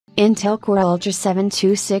Intel Core Ultra 7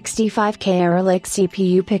 265K Arrow Lake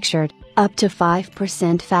CPU pictured, up to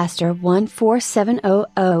 5% faster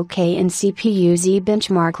 14700K in CPU Z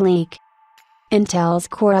benchmark leak. Intel's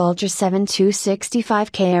Core Ultra 7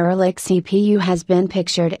 265K Arrow Lake CPU has been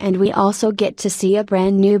pictured, and we also get to see a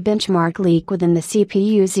brand new benchmark leak within the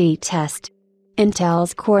CPU Z test.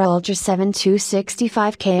 Intel's Core Ultra 7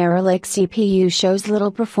 265K Arrow Lake CPU shows little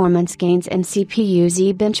performance gains in CPU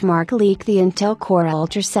Z benchmark leak. The Intel Core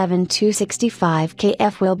Ultra 7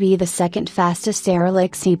 265KF will be the second fastest Arrow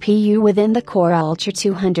Lake CPU within the Core Ultra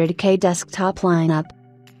 200K desktop lineup.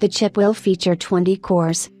 The chip will feature 20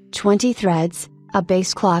 cores, 20 threads, a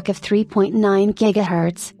base clock of 3.9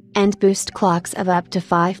 GHz, and boost clocks of up to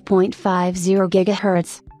 5.50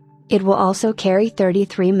 GHz. It will also carry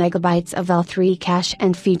 33 MB of L3 cache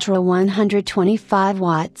and feature a 125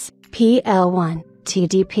 watts, PL1,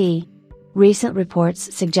 TDP. Recent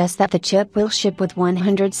reports suggest that the chip will ship with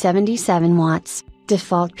 177 watts,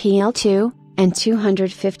 default PL2, and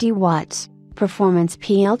 250 watts, performance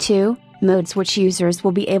PL2, modes which users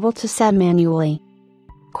will be able to set manually.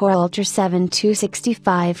 Core Ultra 7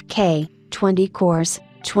 265K, 20 cores,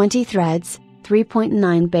 20 threads,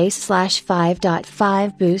 3.9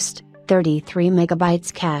 base/5.5 boost, 33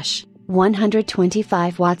 MB cache,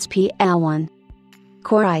 125 watts PL1.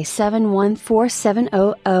 Core i7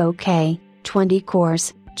 14700K, 20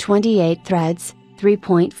 cores, 28 threads,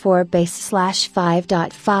 3.4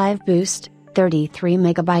 base/5.5 boost, 33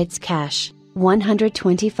 MB cache,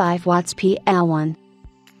 125 watts PL1.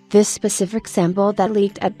 This specific sample that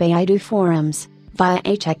leaked at Baidu forums, via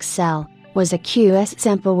HXL, was a QS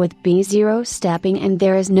sample with B0 stepping, and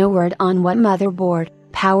there is no word on what motherboard,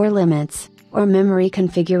 power limits, or memory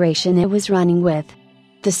configuration it was running with.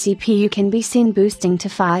 The CPU can be seen boosting to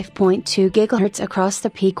 5.2 GHz across the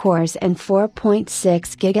P cores and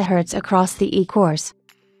 4.6 GHz across the E cores.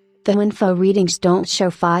 The info readings don't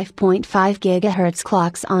show 5.5 GHz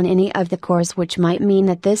clocks on any of the cores, which might mean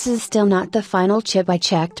that this is still not the final chip. I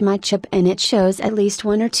checked my chip and it shows at least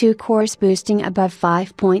 1 or 2 cores boosting above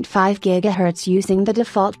 5.5 GHz using the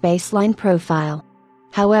default baseline profile.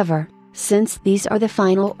 However, since these are the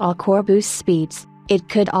final all-core boost speeds, it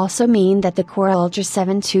could also mean that the Core Ultra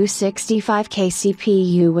 7 265K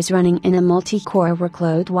CPU was running in a multi-core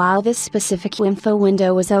workload while this specific info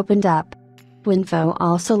window was opened up. Winfo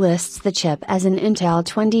also lists the chip as an Intel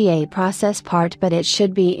 20A process part, but it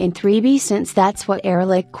should be in 3B since that's what Arrow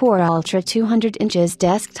Lake Core Ultra 200 inches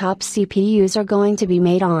desktop CPUs are going to be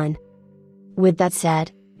made on. With that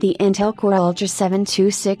said, the Intel Core Ultra 7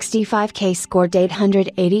 265K scored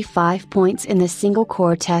 885 points in the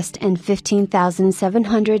single-core test and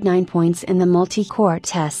 15,709 points in the multi-core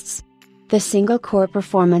tests. The single-core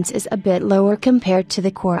performance is a bit lower compared to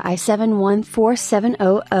the Core i7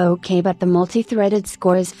 14700K, but the multi-threaded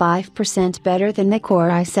score is 5% better than the Core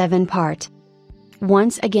i7 part.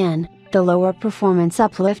 Once again, the lower performance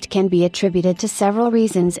uplift can be attributed to several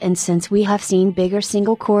reasons, and since we have seen bigger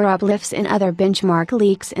single-core uplifts in other benchmark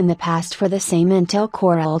leaks in the past for the same Intel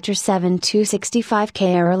Core Ultra 7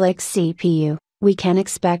 265K Arrow Lake CPU, we can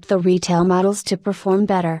expect the retail models to perform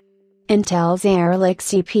better. Intel's Arrow Lake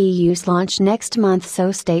CPUs launch next month,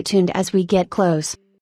 so stay tuned as we get close.